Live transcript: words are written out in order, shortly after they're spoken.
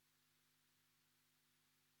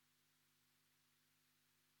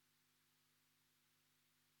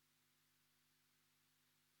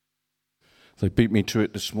They beat me to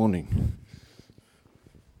it this morning.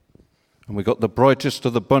 And we got the brightest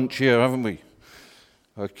of the bunch here, haven't we?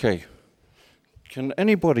 Okay. Can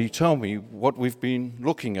anybody tell me what we've been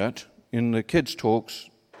looking at in the kids' talks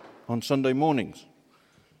on Sunday mornings?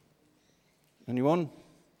 Anyone?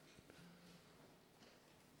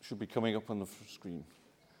 Should be coming up on the screen.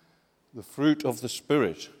 The fruit of the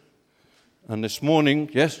Spirit. And this morning,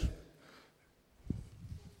 yes?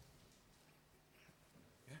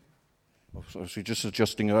 Oh, sorry, so just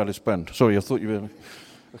adjusting Alice Band. Sorry, I thought you were...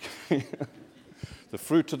 Okay. The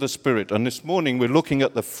fruit of the Spirit. And this morning we're looking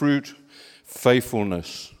at the fruit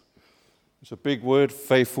faithfulness. It's a big word,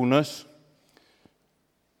 faithfulness.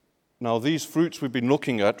 Now these fruits we've been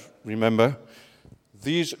looking at, remember,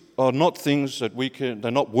 these are not things that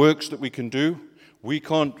they're not works that we can do. We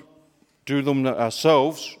can't do them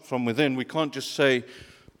ourselves from within. We can't just say,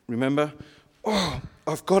 remember, oh,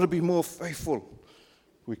 I've got to be more faithful.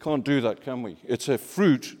 We can't do that, can we? It's a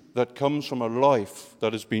fruit that comes from a life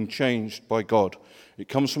that has been changed by God. It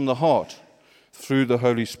comes from the heart through the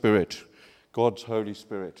Holy Spirit, God's Holy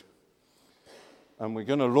Spirit. And we're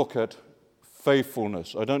going to look at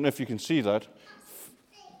faithfulness. I don't know if you can see that.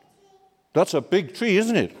 That's a big tree,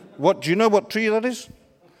 isn't it? Do you know what tree that is?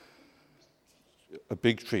 A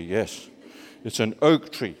big tree, yes. It's an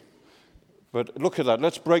oak tree. But look at that.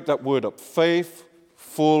 Let's break that word up.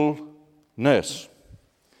 Faithfulness.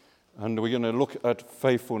 And we're going to look at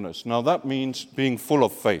faithfulness. Now that means being full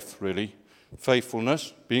of faith, really.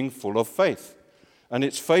 Faithfulness, being full of faith. And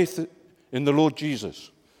it's faith in the Lord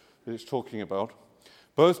Jesus that it's talking about,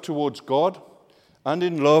 both towards God and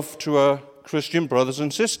in love to our Christian brothers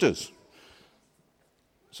and sisters.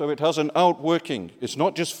 So it has an outworking. It's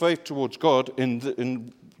not just faith towards God.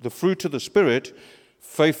 In the fruit of the Spirit,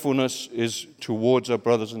 faithfulness is towards our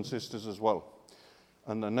brothers and sisters as well.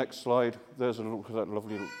 And the next slide, there's a look at that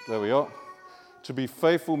lovely, there we are. To be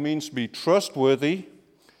faithful means to be trustworthy.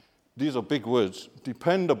 These are big words.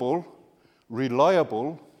 Dependable,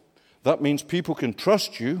 reliable. That means people can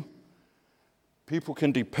trust you, people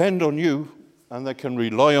can depend on you, and they can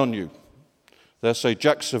rely on you. They'll say,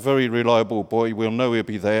 Jack's a very reliable boy. We'll know he'll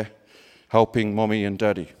be there helping mommy and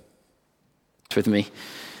daddy. With me.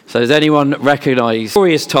 So does anyone recognize? The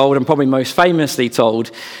story is told, and probably most famously told,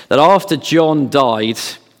 that after John died,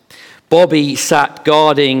 Bobby sat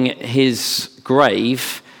guarding his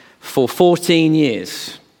grave for 14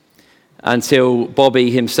 years until Bobby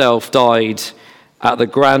himself died at the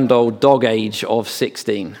grand old dog age of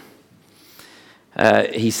 16.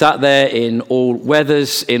 He sat there in all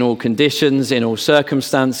weathers, in all conditions, in all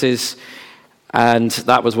circumstances, and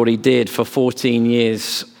that was what he did for 14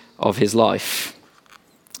 years of his life.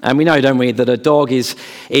 And we know, don't we, that a dog is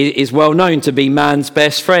well known to be man's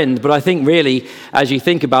best friend. But I think really, as you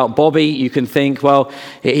think about Bobby, you can think, well,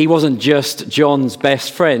 he wasn't just John's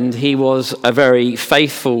best friend. He was a very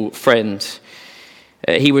faithful friend.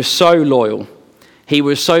 He was so loyal. He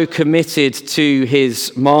was so committed to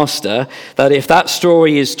his master that if that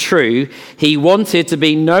story is true, he wanted to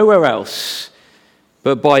be nowhere else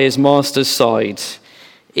but by his master's side,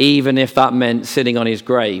 even if that meant sitting on his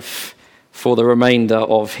grave for the remainder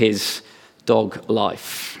of his dog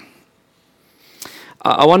life.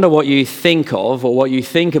 I wonder what you think of or what you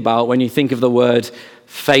think about when you think of the word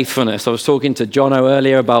faithfulness. I was talking to Jono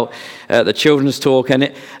earlier about the children's talk,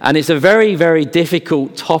 and it's a very, very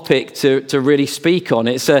difficult topic to really speak on.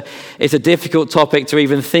 It's a difficult topic to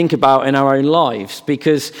even think about in our own lives,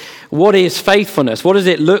 because what is faithfulness? What does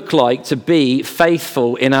it look like to be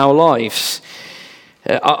faithful in our lives?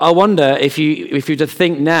 I wonder if you to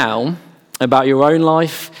think now about your own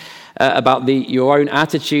life, about your own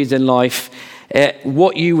attitudes in life,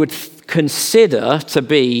 what you would consider to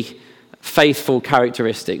be faithful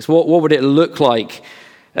characteristics. What would it look like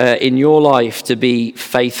in your life to be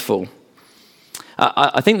faithful?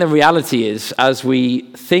 I think the reality is, as we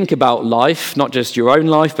think about life, not just your own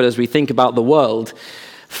life, but as we think about the world,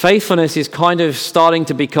 faithfulness is kind of starting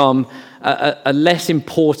to become a less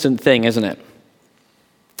important thing, isn't it?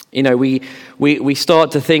 You know, we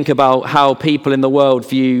start to think about how people in the world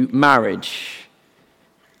view marriage.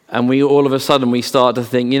 And all of a sudden we start to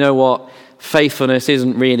think, you know what, faithfulness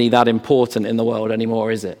isn't really that important in the world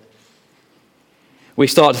anymore, is it? We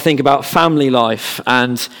start to think about family life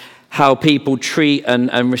and how people treat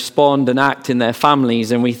and respond and act in their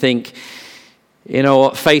families, and we think, you know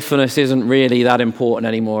what, faithfulness isn't really that important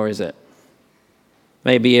anymore, is it?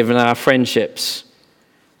 Maybe even our friendships,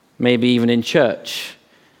 maybe even in church.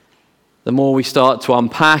 The more we start to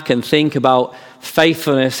unpack and think about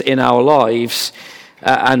faithfulness in our lives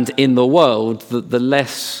and in the world, the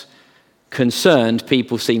less concerned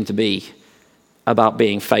people seem to be about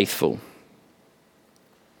being faithful.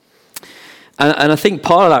 And I think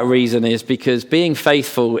part of that reason is because being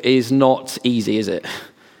faithful is not easy, is it?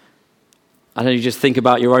 I know you just think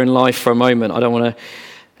about your own life for a moment. I don't want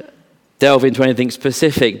to delve into anything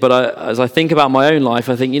specific, but as I think about my own life,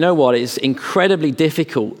 I think, you know what? It's incredibly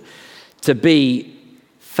difficult to be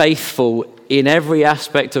faithful in every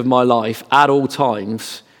aspect of my life at all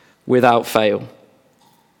times without fail.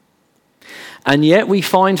 And yet we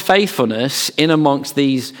find faithfulness in amongst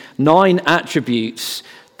these 9 attributes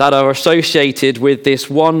that are associated with this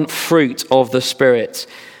one fruit of the Spirit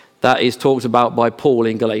that is talked about by Paul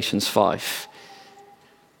in Galatians 5.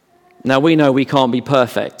 Now we know we can't be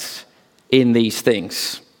perfect in these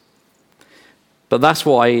things, but that's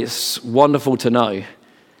why it's wonderful to know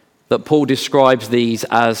that Paul describes these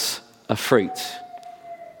as a fruit.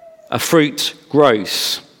 A fruit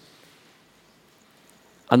grows.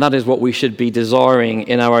 And that is what we should be desiring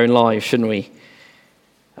in our own lives, shouldn't we?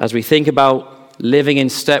 As we think about living in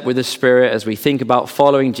step with the Spirit, as we think about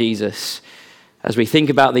following Jesus, as we think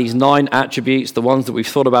about these 9 attributes, the ones that we've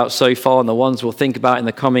thought about so far and the ones we'll think about in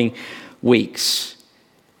the coming weeks,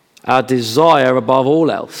 our desire above all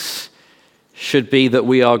else should be that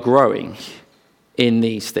we are growing in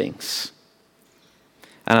these things.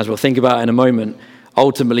 And as we'll think about in a moment,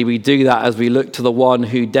 ultimately we do that as we look to the one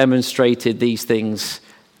who demonstrated these things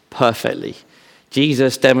perfectly.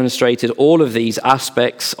 Jesus demonstrated all of these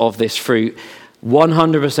aspects of this fruit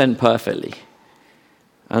 100% perfectly.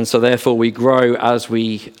 And so therefore we grow as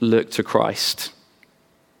we look to Christ.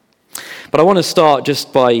 But I want to start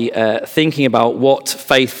just by thinking about what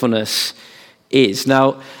faithfulness is.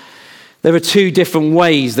 Now, there are 2 different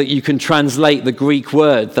ways that you can translate the Greek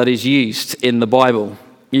word that is used in the Bible.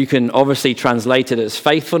 You can obviously translate it as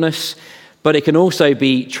faithfulness, but it can also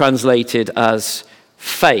be translated as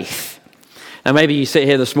faith. Now maybe you sit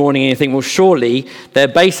here this morning and you think, well, surely they're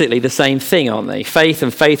basically the same thing, aren't they? Faith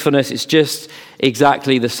and faithfulness is just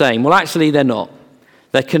exactly the same. Well, actually they're not.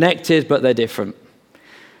 They're connected, but they're different.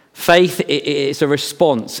 Faith is a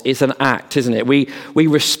response. It's an act, isn't it? We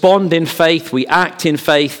respond in faith. We act in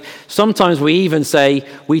faith. Sometimes we even say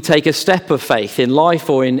we take a step of faith in life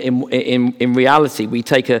or in reality. We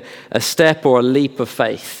take a step or a leap of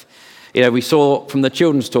faith. You know, we saw from the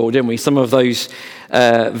children's talk, didn't we? Some of those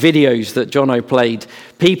videos that Jono played.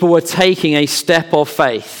 People were taking a step of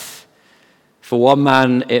faith. For one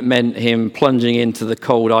man, it meant him plunging into the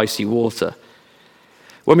cold, icy water.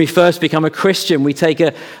 When we first become a Christian, we take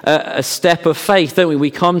a step of faith, don't we?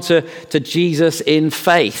 We come to Jesus in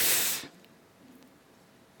faith.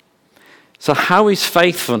 So how is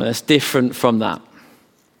faithfulness different from that?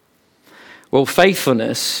 Well,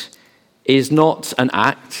 faithfulness is not an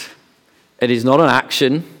act. It is not an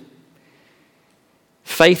action.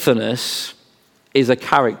 Faithfulness is a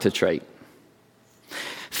character trait.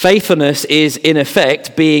 Faithfulness is, in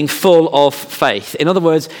effect, being full of faith. In other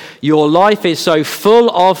words, your life is so full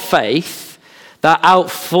of faith that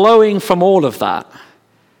outflowing from all of that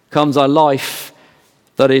comes a life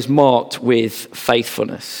that is marked with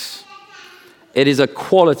faithfulness. It is a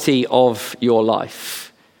quality of your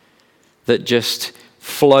life that just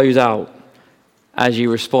flows out as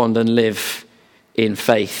you respond and live in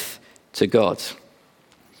faith to God.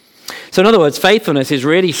 So in other words, faithfulness is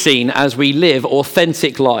really seen as we live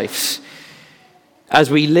authentic lives,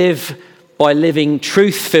 as we live by living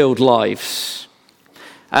truth-filled lives.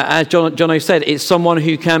 As Jono said, it's someone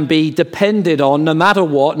who can be depended on no matter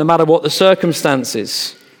what the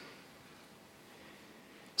circumstances.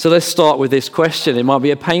 So let's start with this question. It might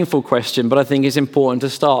be a painful question, but I think it's important to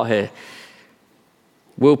start here.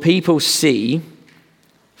 Will people see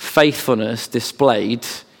faithfulness displayed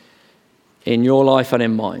in your life and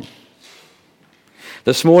in mine?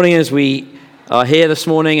 This morning, as we are here this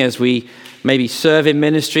morning, as we maybe serve in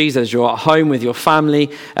ministries, as you're at home with your family,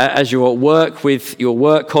 as you're at work with your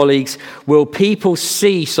work colleagues, will people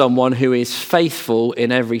see someone who is faithful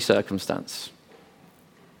in every circumstance?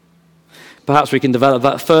 Perhaps we can develop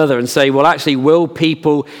that further and say, well, actually, will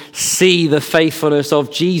people see the faithfulness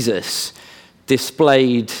of Jesus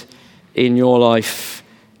displayed in your life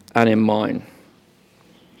and in mine?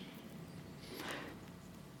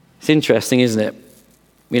 It's interesting, isn't it?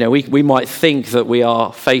 You know, we might think that we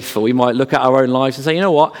are faithful. We might look at our own lives and say, you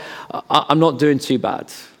know what, I'm not doing too bad.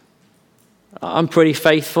 I'm pretty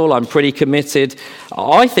faithful. I'm pretty committed.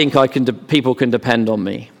 I think people can depend on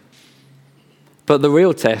me. But the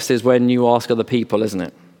real test is when you ask other people, isn't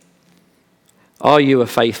it? Are you a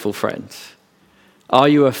faithful friend? Are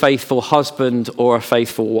you a faithful husband or a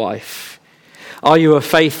faithful wife? Are you a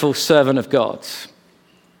faithful servant of God?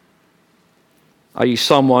 Are you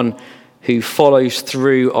someone who follows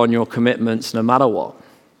through on your commitments no matter what?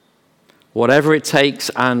 whatever it takes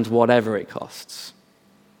and whatever it costs.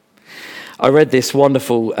 I read this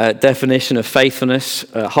wonderful definition of faithfulness.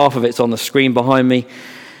 Half of it's on the screen behind me.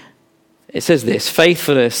 It says this: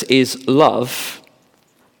 faithfulness is love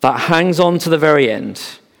that hangs on to the very end.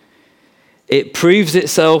 It proves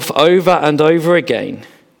itself over and over again.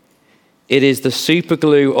 It is the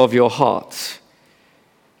superglue of your heart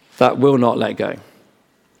that will not let go.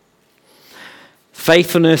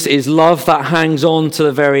 Faithfulness is love that hangs on to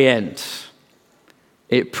the very end.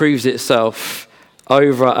 It proves itself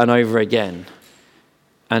over and over again,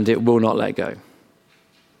 and it will not let go.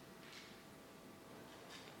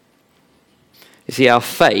 You see, our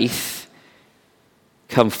faith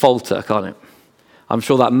can falter, can't it? I'm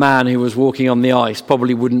sure that man who was walking on the ice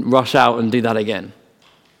probably wouldn't rush out and do that again.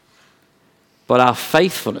 But our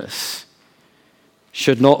faithfulness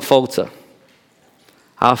should not falter.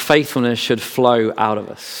 Our faithfulness should flow out of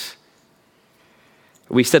us.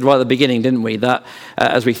 We said right at the beginning, didn't we, that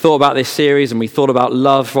as we thought about this series and we thought about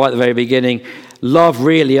love right at the very beginning, love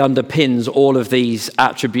really underpins all of these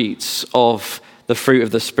attributes of the fruit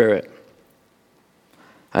of the Spirit.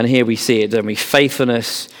 And here we see it, don't we?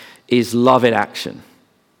 Faithfulness is love in action.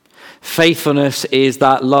 Faithfulness is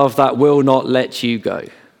that love that will not let you go,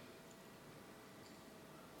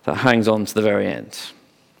 that hangs on to the very end.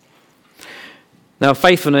 Now,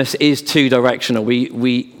 faithfulness is two-directional. We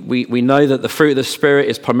know that the fruit of the Spirit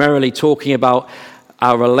is primarily talking about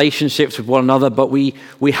our relationships with one another, but we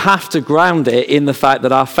have to ground it in the fact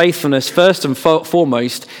that our faithfulness, first and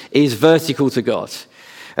foremost, is vertical to God.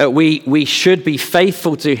 We should be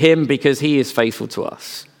faithful to him because he is faithful to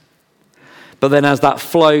us. But then as that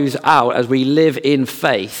flows out, as we live in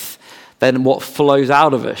faith, then what flows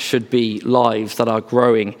out of us should be lives that are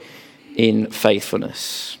growing in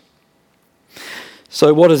faithfulness.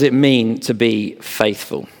 So what does it mean to be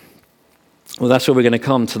faithful? Well, that's where we're going to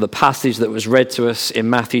come to the passage that was read to us in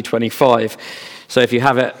Matthew 25. So if you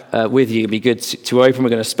have it with you, it'd be good to open. We're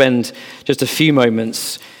going to spend just a few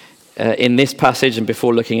moments in this passage and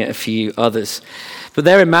before looking at a few others. But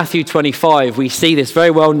there in Matthew 25, we see this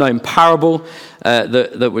very well-known parable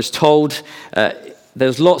that was told.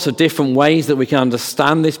 There's lots of different ways that we can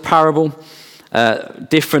understand this parable,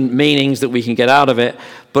 different meanings that we can get out of it.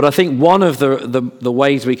 But I think one of the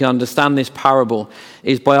ways we can understand this parable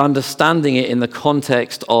is by understanding it in the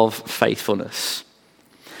context of faithfulness.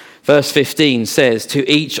 Verse 15 says, "To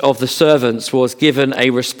each of the servants was given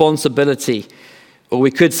a responsibility," or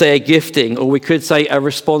we could say a gifting, or we could say a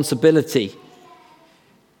responsibility,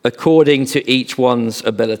 according to each one's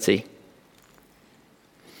ability.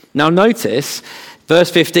 Now notice, verse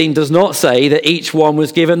 15 does not say that each one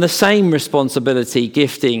was given the same responsibility,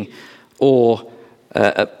 gifting, or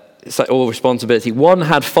responsibility. One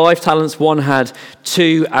had 5 talents, one had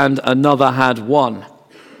 2, and another had 1.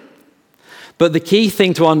 But the key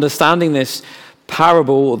thing to understanding this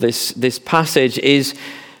parable, or this passage, is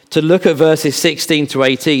to look at verses 16 to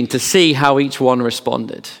 18 to see how each one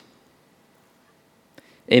responded.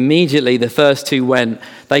 Immediately, the first 2 went.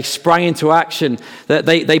 They sprang into action.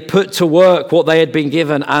 They put to work what they had been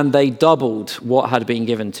given, and they doubled what had been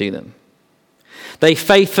given to them. They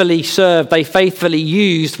faithfully served. They faithfully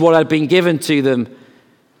used what had been given to them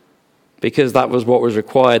because that was what was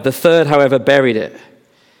required. The third, however, buried it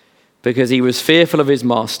because he was fearful of his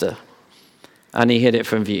master, and he hid it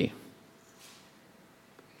from view.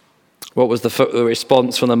 What was the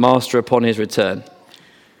response from the master upon his return?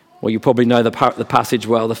 Well, you probably know the passage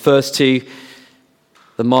well. The first 2,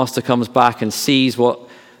 the master comes back and sees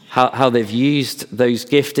how they've used those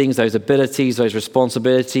giftings, those abilities, those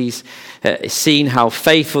responsibilities, seen how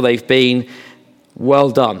faithful they've been. Well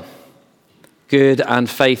done, good and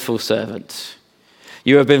faithful servant.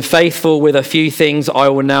 You have been faithful with a few things. I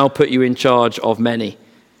will now put you in charge of many.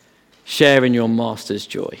 Share in your master's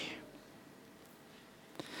joy.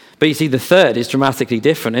 But you see, the third is dramatically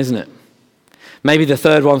different, isn't it? Maybe the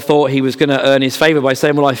third one thought he was going to earn his favor by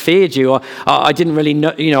saying, well, I feared you. I didn't really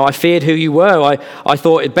know, I feared who you were. I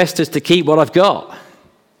thought it best is to keep what I've got.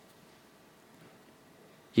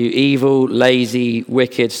 You evil, lazy,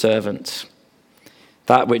 wicked servant.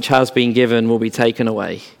 That which has been given will be taken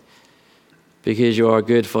away because you are a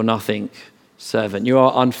good for nothing servant. You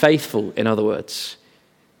are unfaithful, in other words.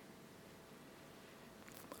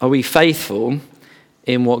 Are we faithful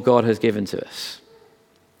in what God has given to us?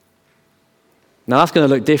 Now that's going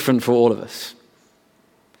to look different for all of us.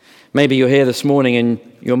 Maybe you're here this morning and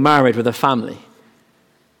you're married with a family.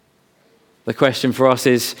 The question for us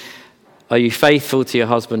is, are you faithful to your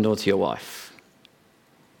husband or to your wife?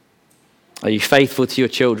 Are you faithful to your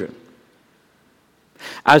children?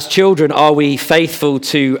 As children, are we faithful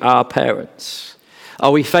to our parents?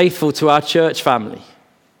 Are we faithful to our church family?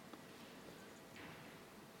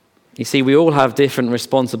 You see, we all have different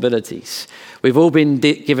responsibilities. We've all been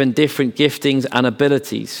given different giftings and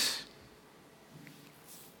abilities.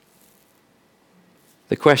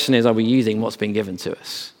 The question is, are we using what's been given to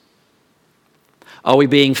us? Are we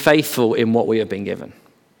being faithful in what we have been given?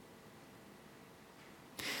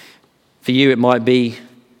 For you, it might be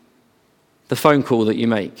the phone call that you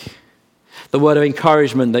make, the word of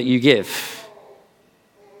encouragement that you give.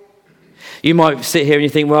 You might sit here and you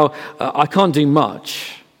think, well, I can't do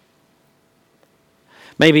much.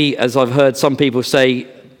 Maybe, as I've heard some people say,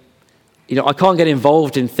 I can't get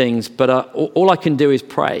involved in things, but all I can do is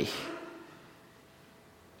pray.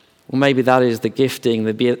 Well, maybe that is the gifting,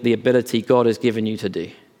 the ability God has given you to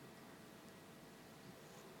do.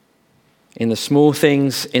 In the small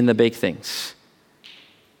things, in the big things.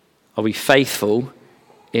 Are we faithful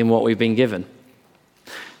in what we've been given?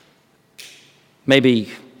 Maybe,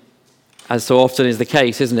 as so often is the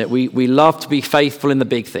case, isn't it? We love to be faithful in the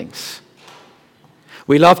big things.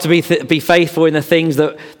 We love to be faithful in the things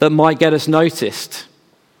that might get us noticed.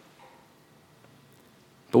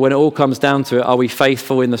 But when it all comes down to it, are we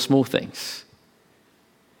faithful in the small things?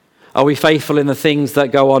 Are we faithful in the things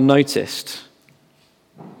that go unnoticed?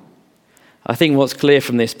 I think what's clear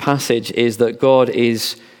from this passage is that God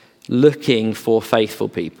is looking for faithful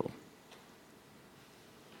people.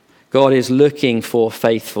 God is looking for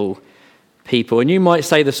faithful people. And you might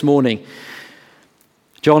say this morning,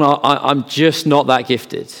 John, I'm just not that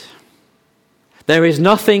gifted. There is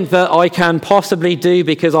nothing that I can possibly do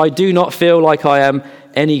because I do not feel like I am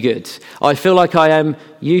any good. I feel like I am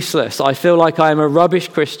useless. I feel like I am a rubbish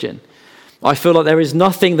Christian. I feel like there is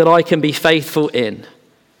nothing that I can be faithful in.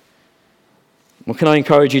 Well, can I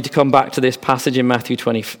encourage you to come back to this passage in Matthew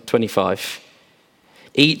 25?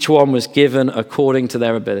 Each one was given according to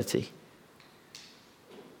their ability,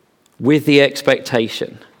 with the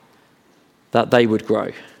expectation that they would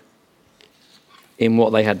grow in what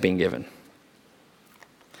they had been given.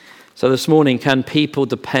 So this morning, can people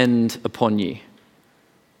depend upon you?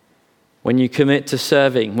 When you commit to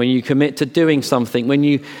serving, when you commit to doing something, when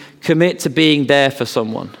you commit to being there for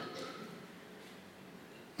someone,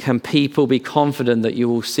 can people be confident that you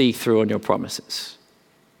will see through on your promises?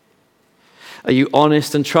 Are you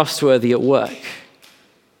honest and trustworthy at work,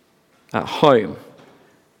 at home,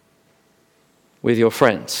 with your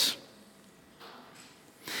friends?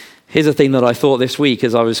 Here's a thing that I thought this week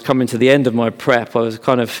as I was coming to the end of my prep. I was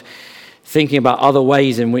kind of thinking about other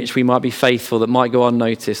ways in which we might be faithful that might go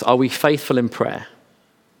unnoticed. Are we faithful in prayer?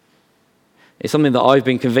 It's something that I've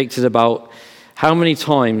been convicted about. How many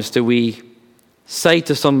times do we say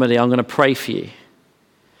to somebody, I'm going to pray for you?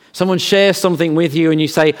 Someone shares something with you and you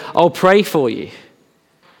say, I'll pray for you.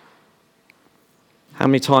 How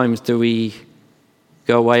many times do we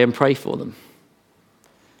go away and pray for them?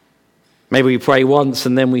 Maybe we pray once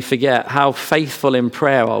and then we forget. How faithful in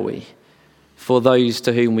prayer are we for those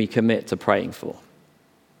to whom we commit to praying for?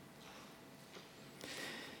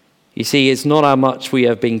 You see, it's not how much we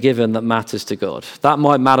have been given that matters to God. That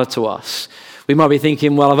might matter to us. We might be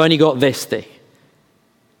thinking, well, I've only got this thing.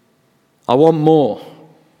 I want more.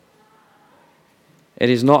 It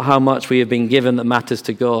is not how much we have been given that matters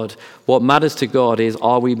to God. What matters to God is,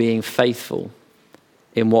 are we being faithful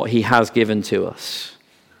in what he has given to us?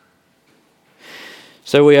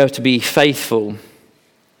 So we have to be faithful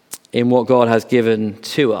in what God has given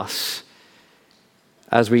to us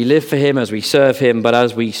as we live for him, as we serve him, but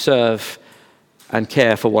as we serve and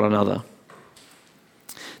care for one another.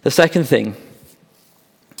 The second thing,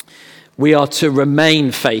 we are to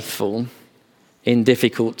remain faithful in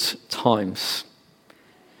difficult times.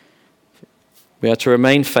 We are to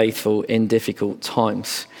remain faithful in difficult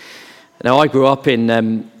times. Now, I grew up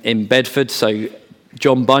in Bedford, so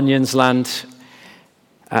John Bunyan's land.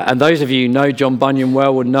 And those of you who know John Bunyan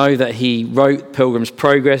well would know that he wrote Pilgrim's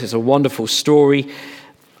Progress. It's a wonderful story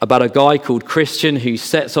about a guy called Christian who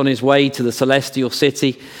sets on his way to the celestial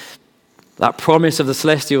city. That promise of the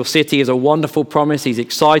celestial city is a wonderful promise. He's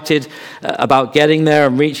excited about getting there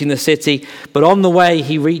and reaching the city. But on the way,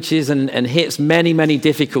 he reaches and hits many, many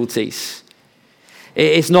difficulties.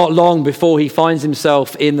 It's not long before he finds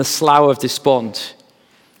himself in the slough of despond.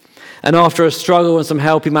 And after a struggle and some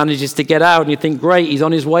help, he manages to get out. And you think, great, he's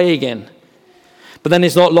on his way again. But then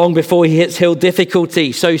it's not long before he hits hill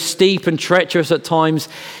difficulty, so steep and treacherous at times,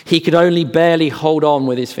 he could only barely hold on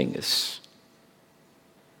with his fingers.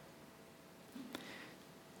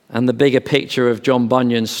 And the bigger picture of John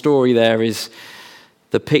Bunyan's story there is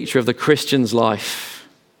the picture of the Christian's life.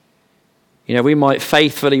 You know, we might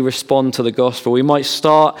faithfully respond to the gospel. We might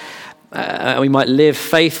start, we might live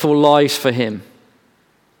faithful lives for him.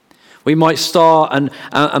 We might start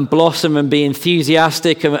and blossom and be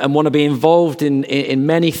enthusiastic and want to be involved in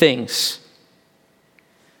many things.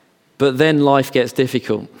 But then life gets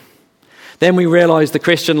difficult. Then we realize the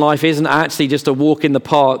Christian life isn't actually just a walk in the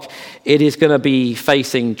park. It is going to be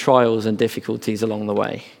facing trials and difficulties along the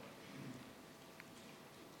way.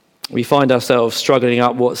 We find ourselves struggling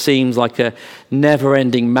up what seems like a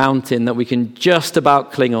never-ending mountain that we can just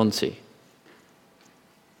about cling on to.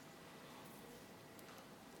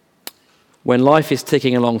 When life is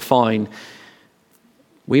ticking along fine,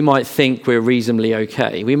 we might think we're reasonably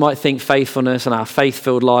okay. We might think faithfulness and our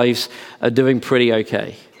faith-filled lives are doing pretty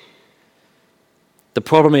okay. The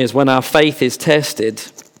problem is when our faith is tested,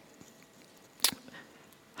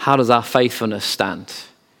 how does our faithfulness stand?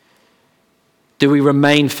 Do we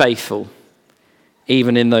remain faithful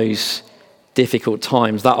even in those difficult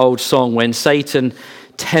times? That old song, when Satan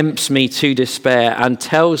tempts me to despair and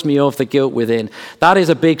tells me of the guilt within. That is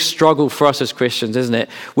a big struggle for us as Christians, isn't it?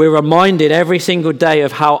 We're reminded every single day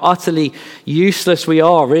of how utterly useless we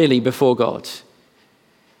are really before God.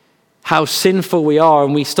 How sinful we are,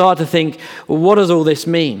 and we start to think, well, what does all this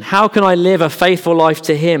mean? How can I live a faithful life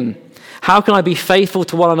to Him? How can I be faithful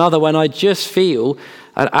to one another when I just feel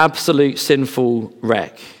an absolute sinful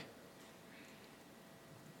wreck?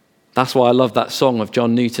 That's why I love that song of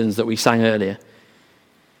John Newton's that we sang earlier.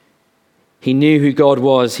 He knew who God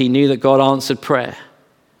was. He knew that God answered prayer.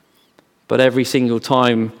 But every single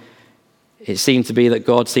time, it seemed to be that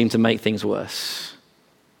God seemed to make things worse.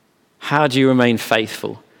 How do you remain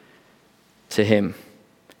faithful to Him?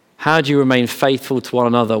 How do you remain faithful to one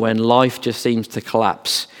another when life just seems to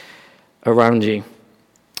collapse around you?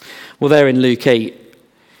 Well, there in Luke 8,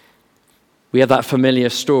 we have that familiar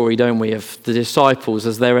story, don't we, of the disciples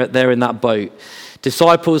as they're in that boat.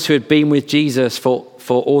 Disciples who had been with Jesus for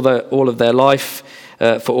all of their life,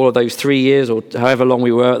 for all of those 3 years or however long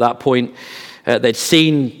we were at that point. They'd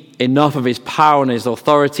seen enough of His power and His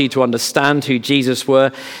authority to understand who Jesus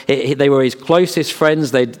were. They were His closest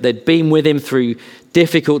friends. They'd been with Him through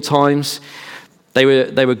difficult times. They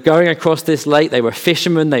were going across this lake. They were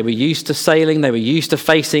fishermen. They were used to sailing. They were used to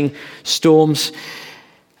facing storms.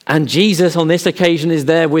 And Jesus on this occasion is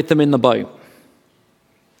there with them in the boat.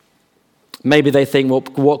 Maybe they think, well,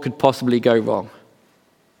 what could possibly go wrong?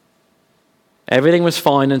 Everything was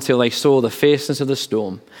fine until they saw the fierceness of the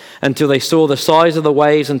storm, until they saw the size of the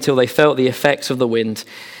waves, until they felt the effects of the wind.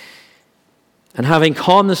 And having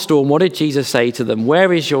calmed the storm, what did Jesus say to them?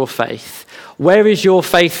 Where is your faith? Where is your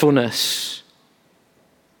faithfulness?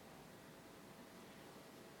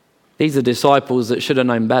 These are disciples that should have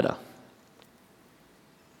known better.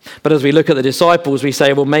 But as we look at the disciples, we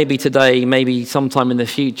say, well, maybe today, maybe sometime in the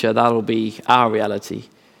future, that'll be our reality.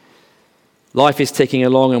 Life is ticking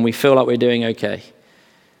along and we feel like we're doing okay.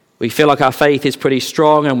 We feel like our faith is pretty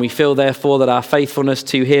strong and we feel, therefore, that our faithfulness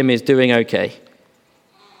to Him is doing okay.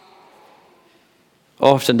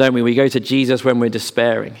 Often, don't we? We go to Jesus when we're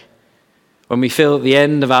despairing, when we feel at the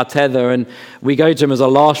end of our tether, and we go to Him as a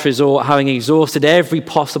last resort, having exhausted every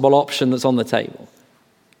possible option that's on the table.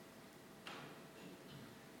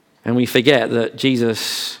 And we forget that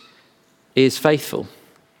Jesus is faithful.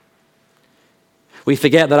 We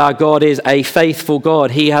forget that our God is a faithful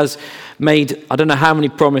God. He has made, I don't know how many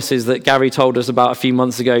promises that Gary told us about a few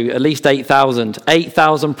months ago, at least 8,000.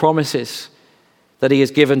 8,000 promises that He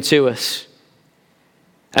has given to us.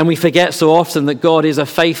 And we forget so often that God is a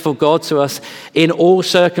faithful God to us in all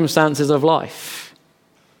circumstances of life.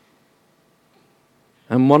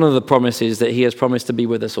 And one of the promises that He has promised to be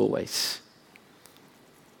with us always.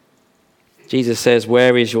 Jesus says,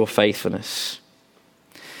 where is your faithfulness?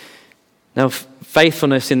 Now,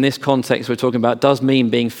 faithfulness in this context we're talking about does mean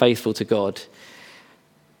being faithful to God.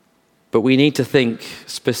 But we need to think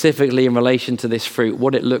specifically in relation to this fruit,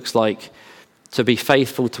 what it looks like to be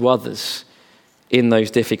faithful to others in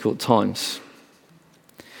those difficult times.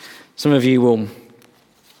 Some of you will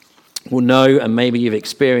know, and maybe you've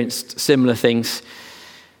experienced similar things,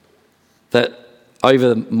 that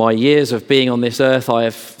over my years of being on this earth, I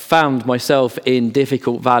have found myself in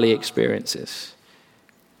difficult valley experiences.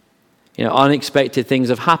 You know, unexpected things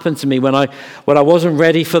have happened to me when I wasn't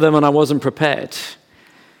ready for them and I wasn't prepared.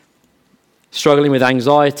 Struggling with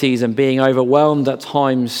anxieties and being overwhelmed at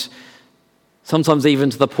times, sometimes even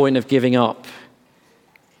to the point of giving up.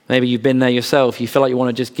 Maybe you've been there yourself. You feel like you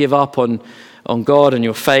want to just give up on God and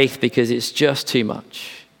your faith because it's just too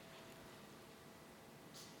much.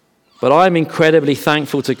 But I'm incredibly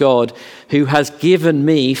thankful to God who has given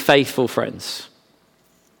me faithful friends.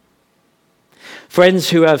 Friends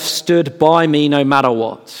who have stood by me no matter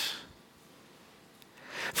what.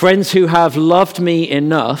 Friends who have loved me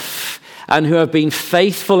enough and who have been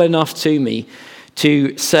faithful enough to me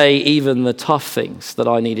to say even the tough things that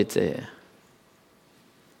I needed to hear.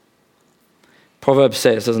 Proverbs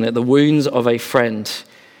says, doesn't it, the wounds of a friend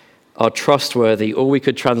are trustworthy, or we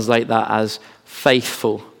could translate that as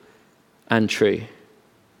faithful and true.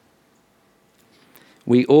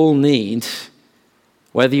 We all need,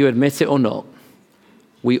 whether you admit it or not,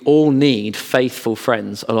 we all need faithful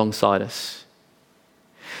friends alongside us.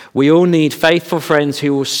 We all need faithful friends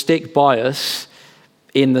who will stick by us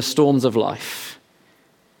in the storms of life.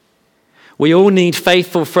 We all need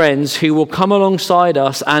faithful friends who will come alongside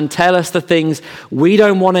us and tell us the things we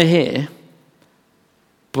don't want to hear,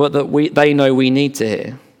 but that they know we need to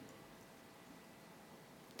hear.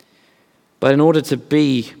 But in order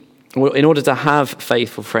to have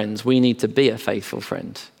faithful friends, we need to be a faithful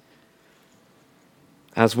friend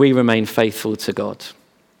as we remain faithful to God.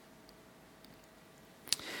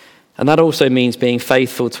 And that also means being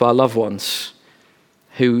faithful to our loved ones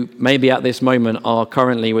who maybe at this moment are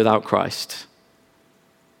currently without Christ.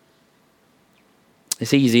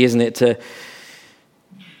 It's easy, isn't it,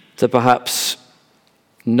 to perhaps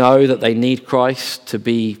know that they need Christ, to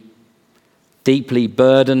be deeply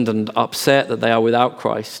burdened and upset that they are without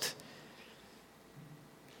Christ.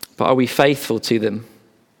 But are we faithful to them?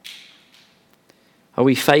 Are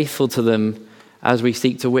we faithful to them as we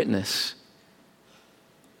seek to witness?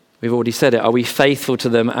 We've already said it. Are we faithful to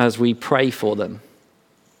them as we pray for them?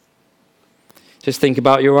 Just think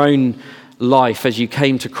about your own life as you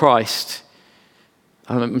came to Christ.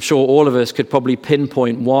 I'm sure all of us could probably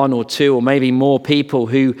pinpoint one or two or maybe more people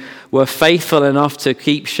who were faithful enough to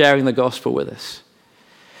keep sharing the gospel with us,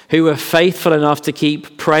 who were faithful enough to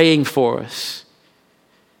keep praying for us,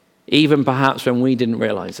 even perhaps when we didn't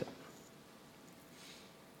realize it.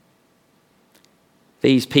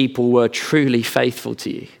 These people were truly faithful to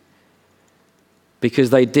you because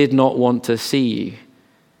they did not want to see you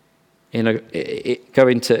go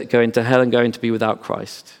into hell and going to be without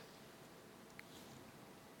Christ.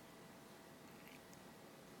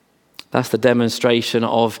 That's the demonstration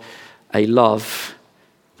of a love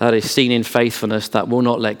that is seen in faithfulness that will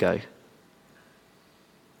not let go.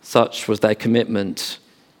 Such was their commitment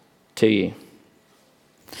to you.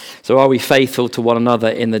 So are we faithful to one another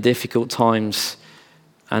in the difficult times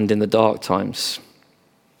and in the dark times?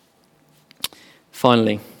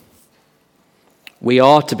 Finally, we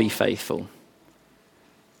are to be faithful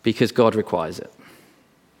because God requires it.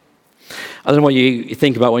 I don't know what you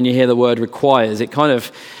think about when you hear the word requires. It kind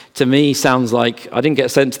of, to me, sounds like, I didn't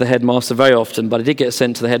get sent to the headmaster very often, but I did get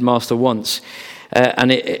sent to the headmaster once.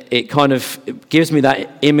 And it kind of gives me that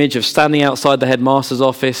image of standing outside the headmaster's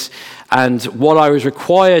office, and what I was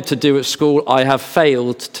required to do at school, I have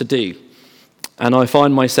failed to do. And I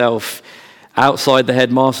find myself outside the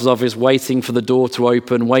headmaster's office waiting for the door to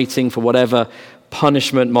open, waiting for whatever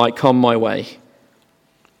punishment might come my way.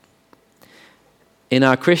 In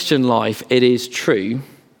our Christian life, it is true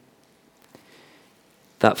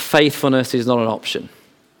that faithfulness is not an option.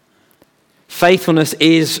 Faithfulness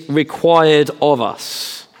is required of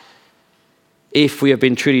us if we have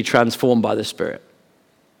been truly transformed by the Spirit.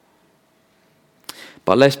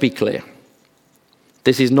 But let's be clear.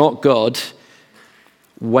 This is not God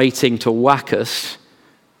waiting to whack us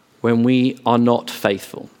when we are not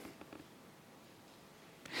faithful.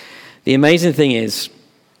 The amazing thing is,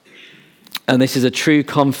 and this is a true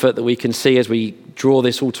comfort that we can see as we draw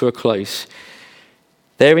this all to a close,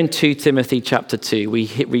 there in 2 Timothy chapter 2,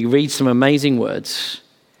 we read some amazing words.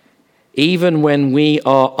 Even when we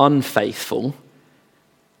are unfaithful,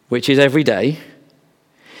 which is every day,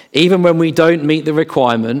 even when we don't meet the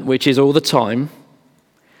requirement, which is all the time,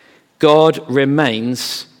 God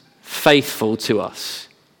remains faithful to us.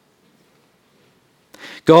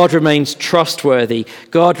 God remains trustworthy.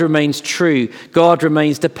 God remains true. God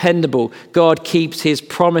remains dependable. God keeps his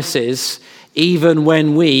promises even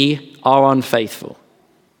when we are unfaithful.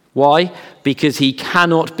 Why? Because he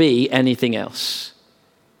cannot be anything else.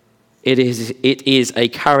 It is a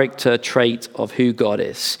character trait of who God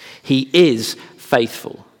is. He is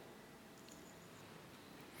faithful.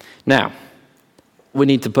 Now, we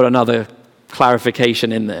need to put another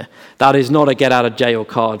clarification in there. That is not a get out of jail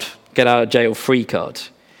free card.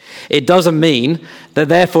 It doesn't mean that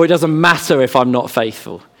therefore it doesn't matter if I'm not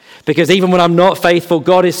faithful. Because even when I'm not faithful,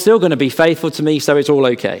 God is still going to be faithful to me, so it's all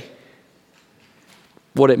okay.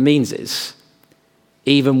 What it means is,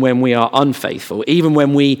 even when we are unfaithful, even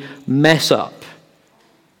when we mess up,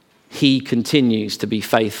 he continues to be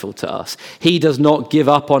faithful to us. He does not give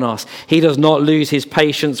up on us. He does not lose his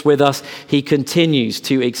patience with us. He continues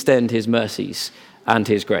to extend his mercies and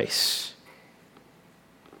his grace.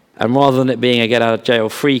 And rather than it being a get out of jail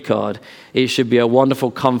free card, it should be a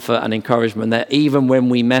wonderful comfort and encouragement that even when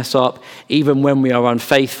we mess up, even when we are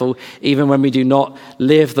unfaithful, even when we do not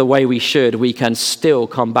live the way we should, we can still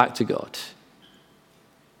come back to God.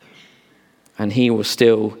 And he will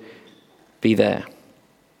still be there.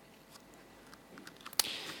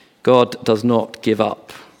 God does not give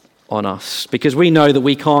up on us because we know that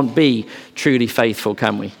we can't be truly faithful,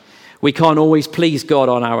 can we? We can't always please God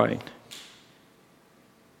on our own.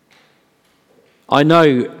 I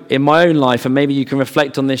know in my own life, and maybe you can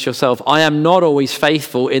reflect on this yourself, I am not always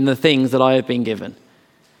faithful in the things that I have been given.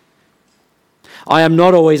 I am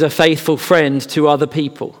not always a faithful friend to other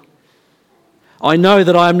people. I know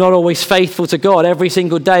that I am not always faithful to God. Every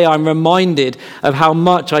single day I'm reminded of how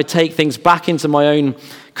much I take things back into my own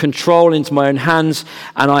control, into my own hands,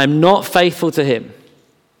 and I am not faithful to him.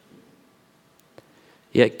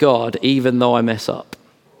 Yet God, even though I mess up,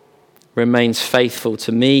 remains faithful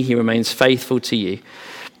to me. He remains faithful to you.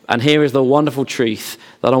 And here is the wonderful truth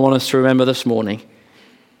that I want us to remember this morning.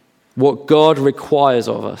 What God requires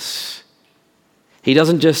of us. He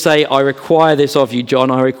doesn't just say, I require this of you,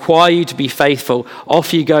 John. I require you to be faithful.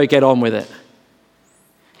 Off you go, get on with it.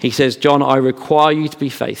 He says, John, I require you to be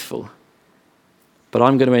faithful, but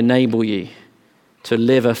I'm going to enable you to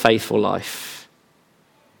live a faithful life.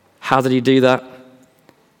 How did he do that?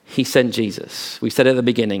 He sent Jesus. We said at the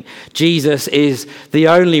beginning, Jesus is the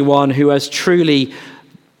only one who has truly,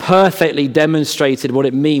 perfectly demonstrated what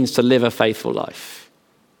it means to live a faithful life.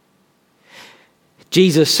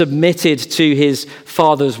 Jesus submitted to his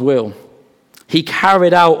Father's will. He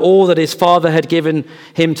carried out all that his Father had given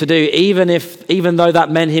him to do, even though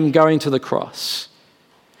that meant him going to the cross.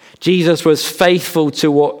 Jesus was faithful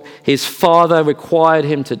to what his Father required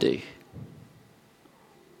him to do.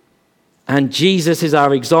 And Jesus is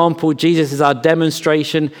our example. Jesus is our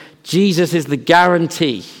demonstration. Jesus is the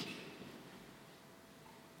guarantee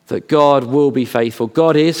that God will be faithful.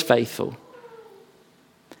 God is faithful.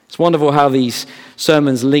 It's wonderful how these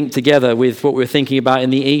sermons link together with what we're thinking about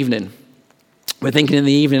in the evening. We're thinking in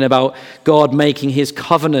the evening about God making his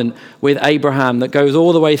covenant with Abraham that goes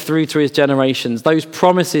all the way through to his generations. Those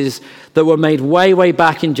promises that were made way, way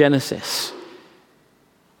back in Genesis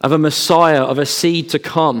of a Messiah, of a seed to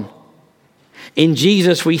come. In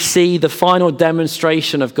Jesus, we see the final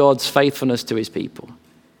demonstration of God's faithfulness to his people.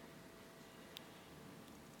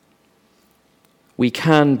 We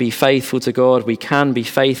can be faithful to God. We can be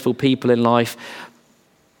faithful people in life,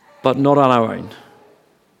 but not on our own.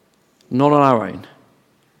 Not on our own.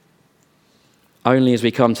 Only as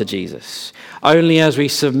we come to Jesus. Only as we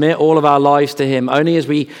submit all of our lives to him. Only as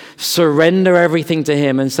we surrender everything to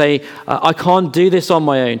him and say, I can't do this on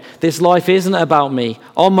my own. This life isn't about me.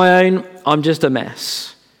 On my own, I'm just a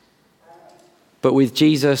mess. But with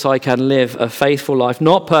Jesus, I can live a faithful life.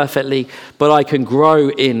 Not perfectly, but I can grow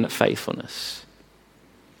in faithfulness.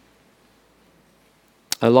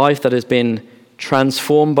 A life that has been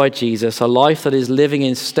transformed by Jesus, a life that is living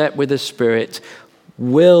in step with the Spirit,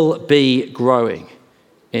 will be growing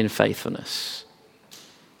in faithfulness.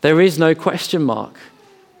 There is no question mark.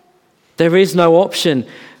 There is no option.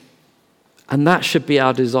 And that should be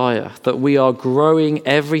our desire, that we are growing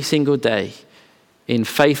every single day in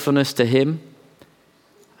faithfulness to him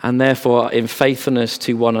and therefore in faithfulness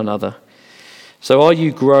to one another. So are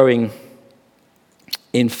you growing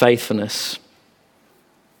in faithfulness?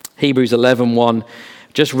 Hebrews 11:1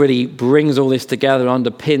 just really brings all this together and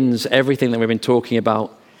underpins everything that we've been talking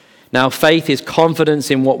about. Now, faith is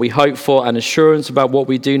confidence in what we hope for and assurance about what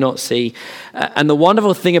we do not see. And the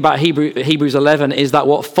wonderful thing about Hebrews 11 is that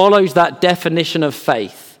what follows that definition of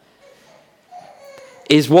faith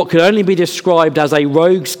is what can only be described as a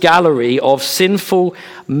rogues gallery of sinful,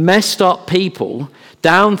 messed up people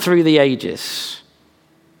down through the ages.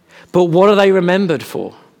 But what are they remembered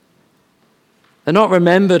for? They're not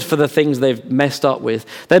remembered for the things they've messed up with.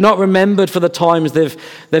 They're not remembered for the times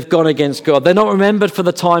they've gone against God. They're not remembered for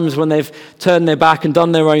the times when they've turned their back and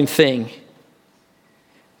done their own thing.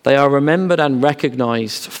 They are remembered and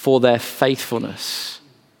recognized for their faithfulness.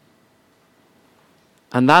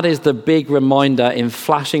 And that is the big reminder in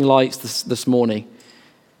flashing lights this morning.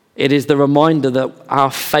 It is the reminder that our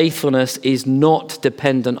faithfulness is not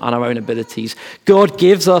dependent on our own abilities. God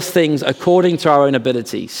gives us things according to our own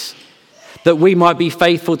abilities, that we might be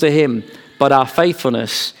faithful to him, but our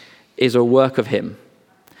faithfulness is a work of him.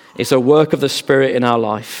 It's a work of the Spirit in our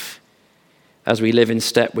life as we live in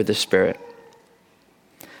step with the Spirit.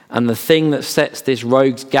 And the thing that sets this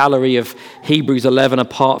rogues gallery of Hebrews 11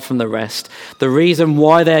 apart from the rest, the reason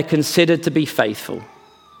why they're considered to be faithful,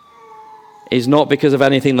 is not because of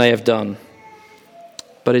anything they have done,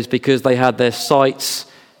 but is because they had their sights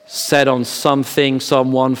set on something,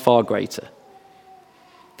 someone far greater.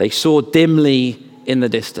 They saw dimly in the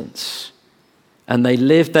distance, and they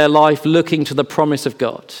lived their life looking to the promise of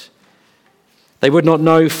God. They would not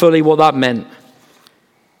know fully what that meant,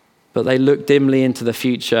 but they looked dimly into the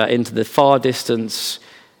future, into the far distance,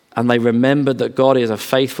 and they remembered that God is a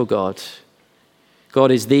faithful God.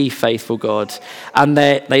 God is the faithful God. And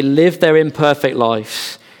they lived their imperfect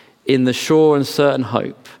lives in the sure and certain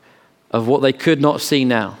hope of what they could not see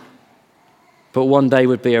now, but one day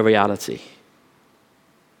would be a reality.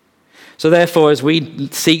 So therefore, as we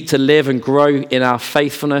seek to live and grow in our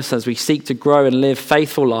faithfulness, as we seek to grow and live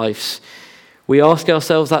faithful lives, we ask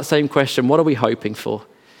ourselves that same question: what are we hoping for?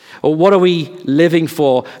 Or what are we living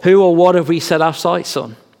for? Who or what have we set our sights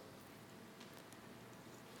on?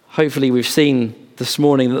 Hopefully we've seen this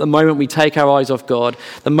morning that the moment we take our eyes off God,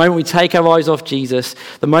 the moment we take our eyes off Jesus,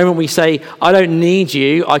 the moment we say, I don't need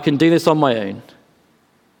you, I can do this on my own,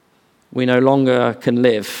 we no longer can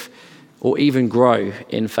live or even grow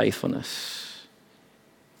in faithfulness.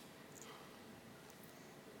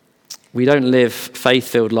 We don't live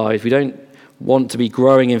faith-filled lives. We don't want to be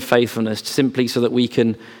growing in faithfulness simply so that we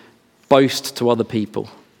can boast to other people.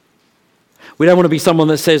 We don't want to be someone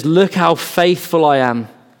that says, look how faithful I am.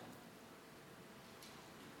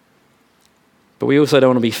 But we also don't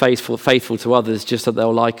want to be faithful to others just that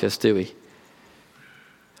they'll like us, do we?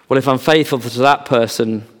 Well, if I'm faithful to that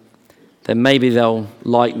person, then maybe they'll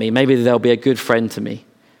like me. Maybe they'll be a good friend to me.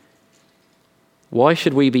 Why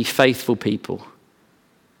should we be faithful people?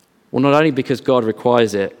 Well, not only because God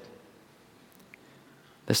requires it,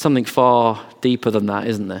 there's something far deeper than that,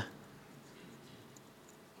 isn't there?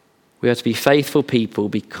 We are to be faithful people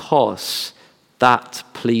because that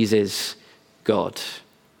pleases God.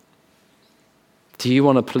 Do you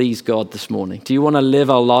want to please God this morning? Do you want to live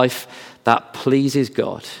a life that pleases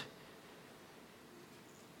God?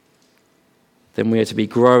 Then we are to be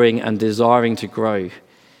growing and desiring to grow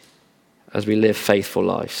as we live faithful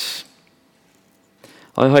lives.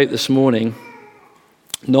 I hope this morning,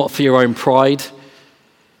 not for your own pride,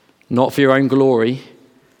 not for your own glory,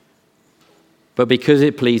 but because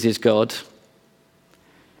it pleases God,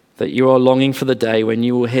 that you are longing for the day when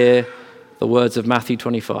you will hear the words of Matthew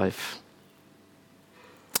 25.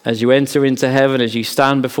 As you enter into heaven, as you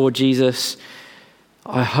stand before Jesus,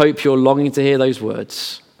 I hope you're longing to hear those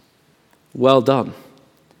words. Well done,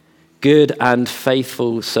 good and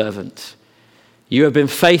faithful servant. You have been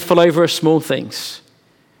faithful over small things.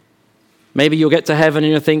 Maybe you'll get to heaven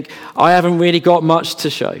and you'll think, I haven't really got much to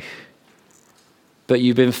show. But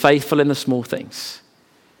you've been faithful in the small things.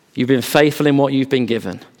 You've been faithful in what you've been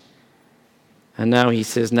given. And now he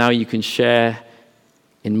says, now you can share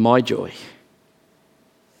in my joy.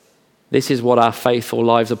 This is what our faithful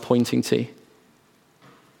lives are pointing to.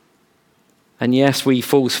 And yes, we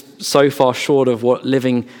fall so far short of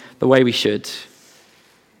living the way we should.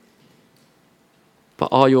 But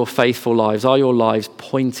are your faithful lives, are your lives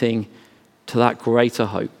pointing to that greater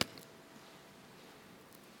hope?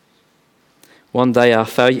 One day our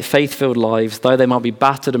faith-filled lives, though they might be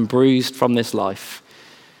battered and bruised from this life,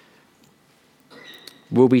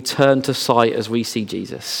 will be turned to sight as we see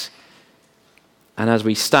Jesus. And as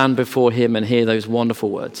we stand before him and hear those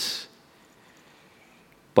wonderful words.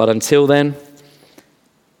 But until then,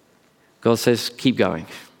 God says, keep going.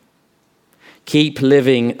 Keep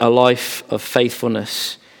living a life of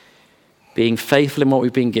faithfulness. Being faithful in what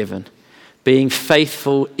we've been given. Being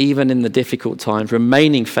faithful even in the difficult times.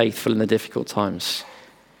 Remaining faithful in the difficult times.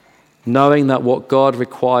 Knowing that what God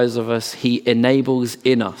requires of us, he enables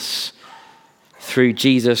in us through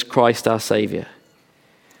Jesus Christ our Savior.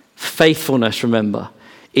 Faithfulness, remember,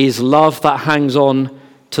 is love that hangs on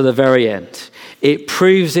to the very end. It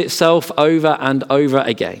proves itself over and over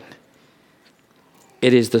again.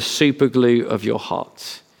 It is the superglue of your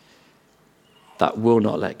heart that will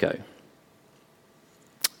not let go.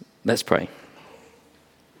 Let's pray.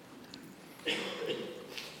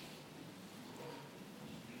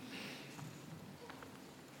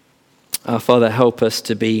 Our Father, help us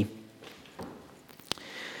to be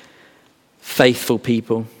faithful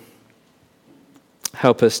people.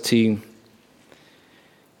 Help us to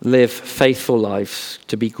live faithful lives,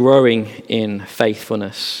 to be growing in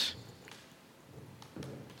faithfulness.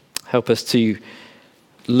 Help us to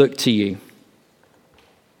look to you.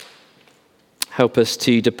 Help us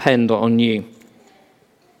to depend on you.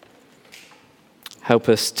 Help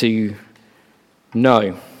us to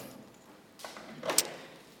know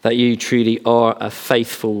that you truly are a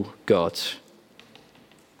faithful God.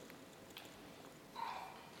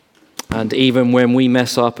 And even when we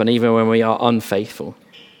mess up and even when we are unfaithful,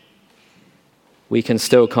 we can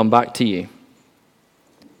still come back to you.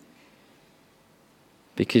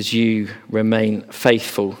 because you remain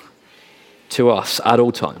faithful to us at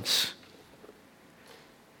all times.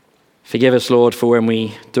 Forgive us, Lord, for when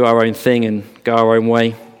we do our own thing and go our own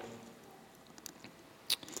way.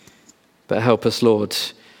 But help us, Lord,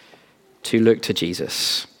 to look to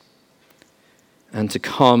Jesus and to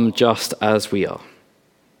come just as we are.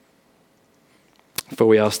 For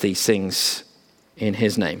we ask these things in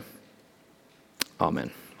his name.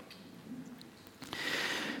 Amen.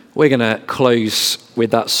 We're going to close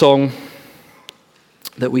with that song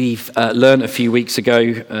that we've learned a few weeks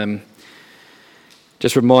ago.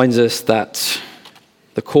 Just reminds us that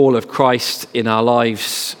the call of Christ in our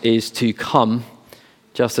lives is to come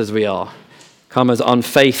just as we are. Come as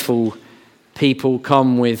unfaithful people,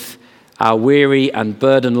 come with our weary and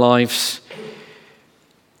burdened lives,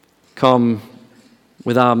 come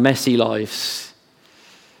with our messy lives,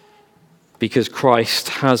 because Christ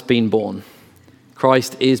has been born.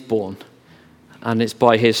 Christ is born, and it's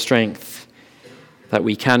by his strength that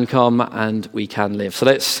we can come and we can live. So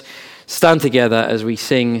let's stand together as we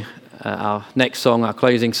sing our next song, our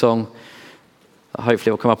closing song.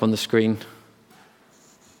 Hopefully it will come up on the screen.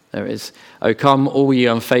 There it is. Oh, come, all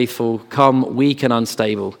you unfaithful, come, weak and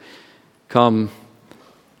unstable. Come,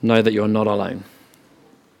 know that you're not alone.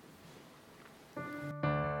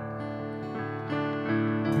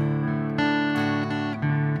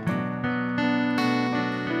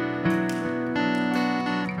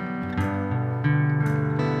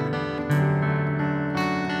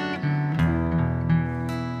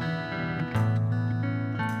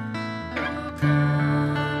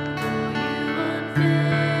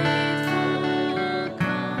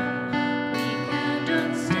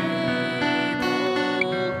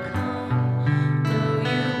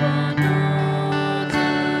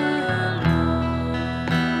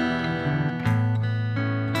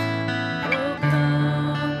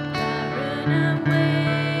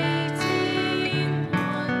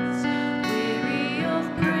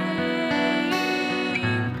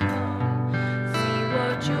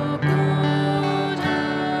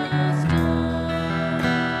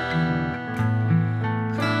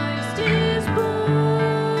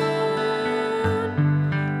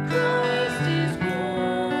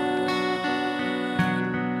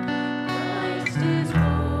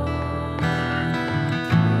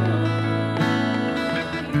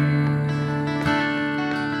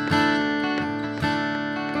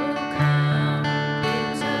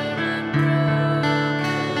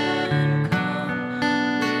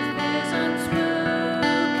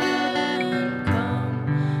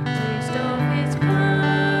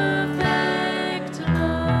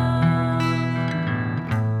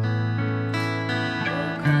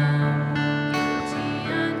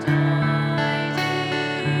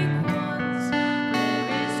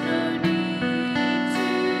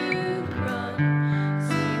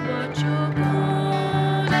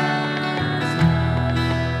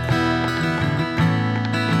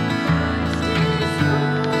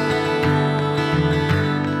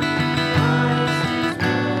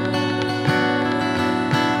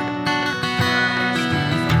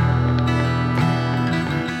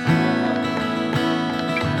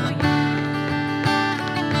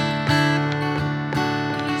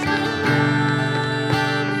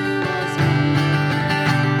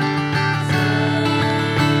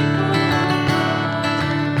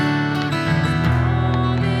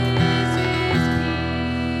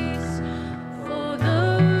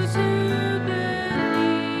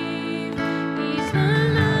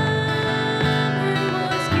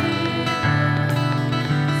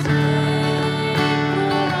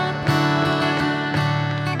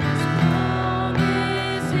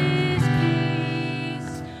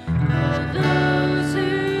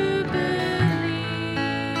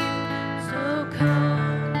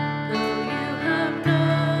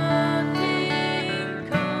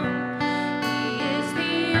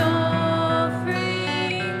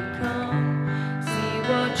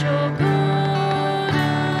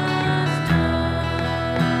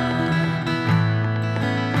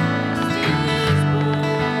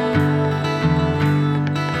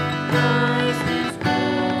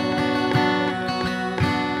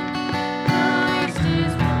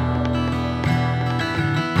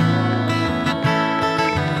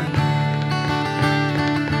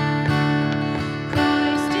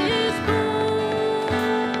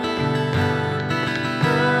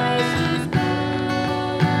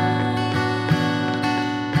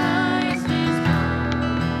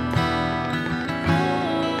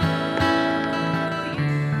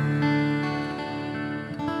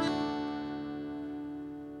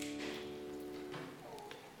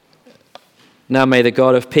 Now may the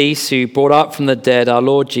God of peace, who brought up from the dead our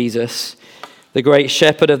Lord Jesus, the great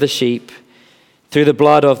shepherd of the sheep, through the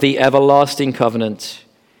blood of the everlasting covenant,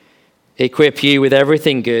 equip you with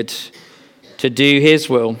everything good to do his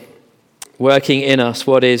will, working in us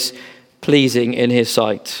what is pleasing in his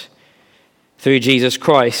sight. Through Jesus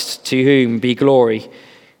Christ, to whom be glory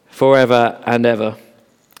forever and ever.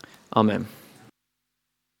 Amen.